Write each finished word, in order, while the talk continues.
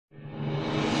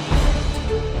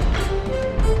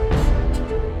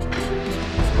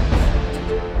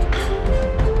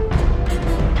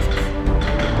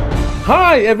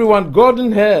Hi everyone,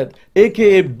 Golden Head,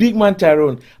 aka Big Man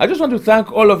Tyrone. I just want to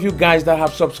thank all of you guys that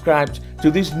have subscribed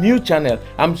to this new channel.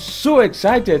 I'm so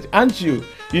excited, aren't you?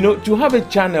 To have a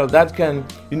channel that can,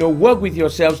 work with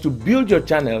yourselves to build your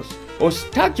channels or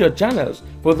start your channels.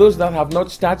 For those that have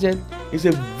not started, it's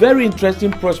a very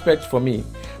interesting prospect for me.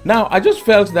 Now, I just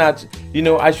felt that,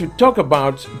 I should talk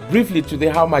about briefly today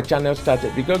how my channel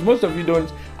started, because most of you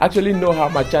don't actually know how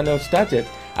my channel started.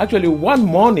 Actually, one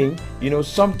morning,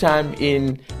 sometime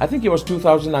in, I think it was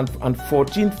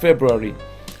 2014 February,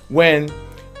 when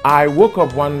I woke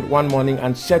up one morning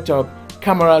and set up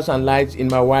cameras and lights in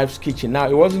my wife's kitchen. Now,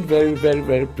 it wasn't very, very,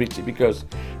 very pretty, because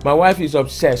my wife is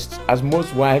obsessed, as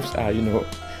most wives are,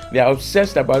 They are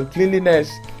obsessed about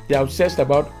cleanliness, they are obsessed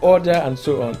about order and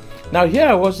so on. Now, here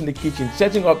I was in the kitchen,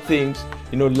 setting up things,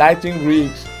 lighting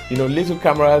rigs, little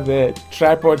camera there,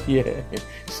 tripod here,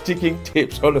 sticking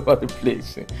tapes all over the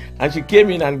place. And she came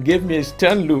in and gave me a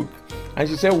stern look. And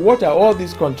she said, "What are all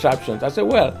these contraptions?" I said,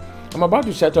 "Well, I'm about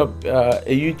to set up a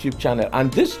YouTube channel.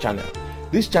 And this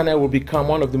channel will become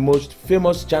one of the most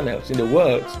famous channels in the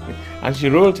world." And she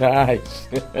rolled her eyes.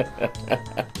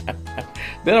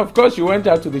 Then, of course, she went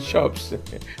out to the shops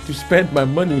to spend my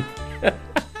money.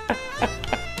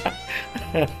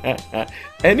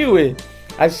 Anyway,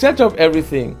 I set up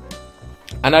everything,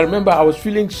 and I remember I was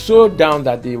feeling so down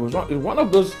that day. It was one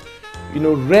of those,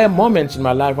 rare moments in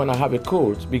my life when I have a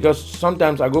cold, because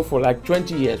sometimes I go for like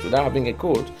 20 years without having a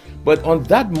cold. But on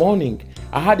that morning,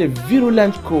 I had a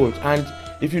virulent cold, and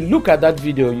if you look at that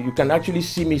video, you can actually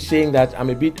see me saying that I'm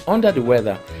a bit under the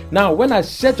weather. Now, when I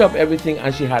set up everything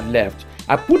and she had left,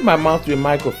 I put my mouth to a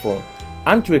microphone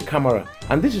and to a camera,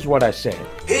 and this is what I said.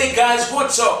 "Hey guys,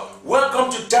 what's up? Welcome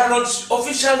to Tyrone's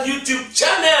official YouTube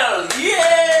channel.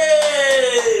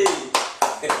 Yay!"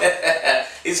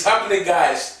 It's happening,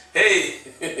 guys. Hey,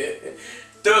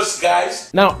 those guys.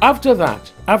 Now, after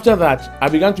that, I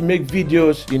began to make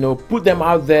videos, put them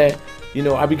out there.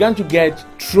 I began to get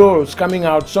trolls coming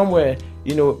out somewhere,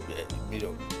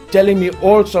 telling me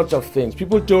all sorts of things.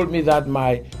 People told me that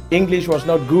my English was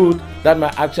not good, that my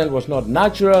accent was not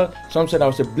natural. Some said I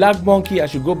was a black monkey, I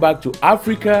should go back to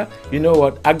Africa. You know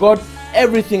what? I got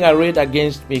everything arrayed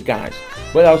against me, guys.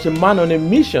 But I was a man on a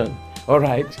mission, all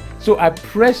right? So I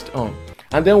pressed on.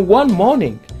 And then one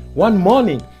morning,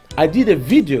 I did a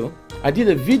video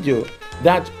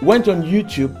that went on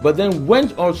YouTube, but then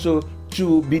went also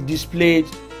to be displayed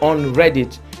on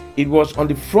Reddit. It was on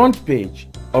the front page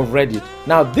of Reddit.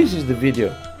 Now, this is the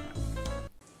video.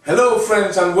 "Hello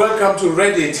friends, and welcome to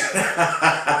Reddit."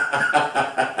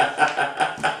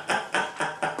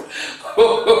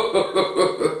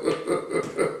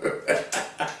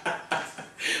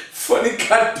 Funny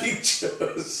cat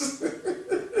pictures.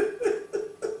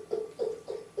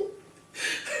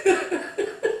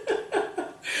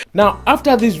 Now,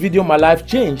 after this video, my life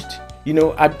changed.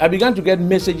 I began to get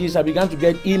messages, I began to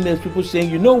get emails, people saying,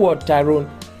 "You know what, Tyrone,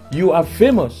 you are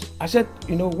famous." I said,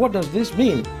 "What does this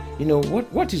mean?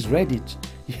 What is Reddit?"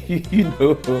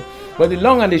 But the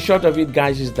long and the short of it,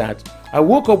 guys, is that I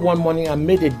woke up one morning and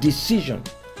made a decision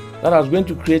that I was going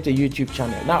to create a YouTube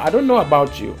channel. Now, I don't know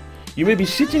about you. You may be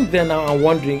sitting there now and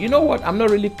wondering, "You know what, I'm not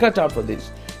really cut out for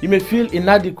this." You may feel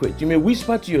inadequate. You may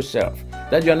whisper to yourself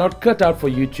that you're not cut out for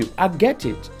YouTube. I get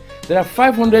it. There are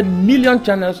 500 million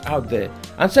channels out there,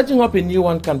 and setting up a new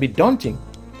one can be daunting.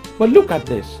 But look at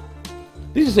this.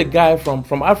 This is a guy from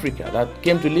Africa that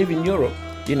came to live in Europe.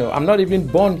 I'm not even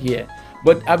born here,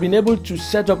 but I've been able to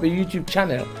set up a YouTube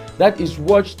channel that is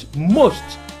watched most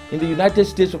in the United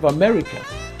States of America,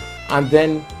 and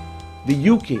then the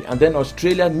UK, and then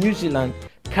Australia, New Zealand,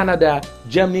 Canada,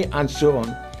 Germany, and so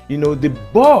on. The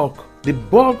bulk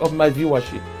of my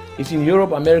viewership is in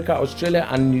Europe, America, Australia,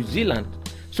 and New Zealand.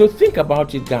 So think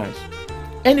about it, guys.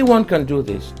 Anyone can do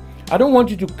this. I don't want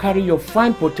you to carry your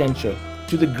fine potential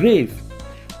to the grave.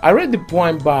 I read the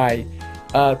poem by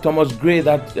Thomas Gray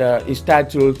that is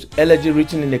titled "Elegy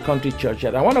Written in a Country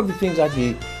Churchyard." And one of the things that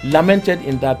he lamented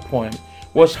in that poem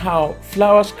was how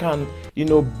flowers can,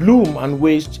 bloom and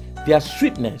waste their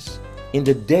sweetness in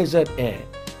the desert air.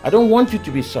 I don't want you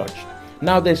to be such.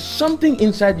 Now, there's something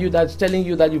inside you that's telling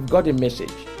you that you've got a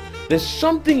message. There's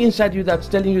something inside you that's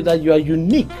telling you that you are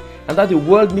unique and that the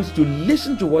world needs to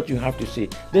listen to what you have to say.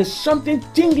 There's something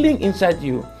tingling inside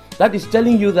you that is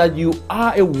telling you that you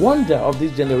are a wonder of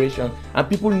this generation and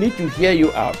people need to hear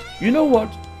you out. You know what?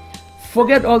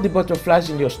 Forget all the butterflies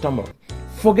in your stomach.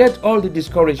 Forget all the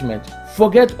discouragement.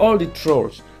 Forget all the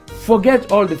trolls.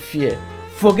 Forget all the fear.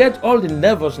 Forget all the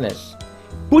nervousness.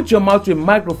 Put your mouth to a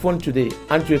microphone today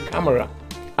and to a camera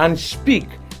and speak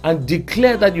and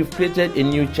declare that you've created a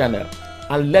new channel,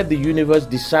 and let the universe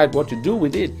decide what to do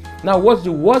with it. Now, what's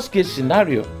the worst case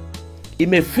scenario? It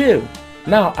may fail.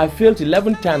 Now, I failed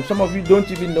 11 times. Some of you don't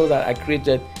even know that I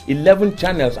created 11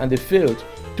 channels and they failed.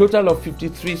 Total of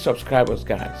 53 subscribers,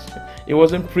 guys. It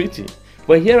wasn't pretty.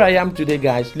 But here I am today,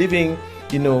 guys, living,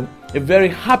 a very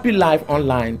happy life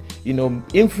online,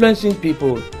 influencing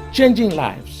people, changing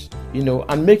lives,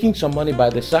 and making some money by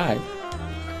the side.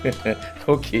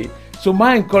 Okay. So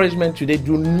my encouragement today,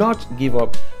 do not give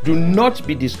up. Do not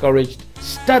be discouraged.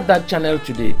 Start that channel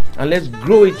today and let's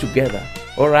grow it together.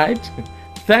 All right?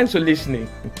 Thanks for listening.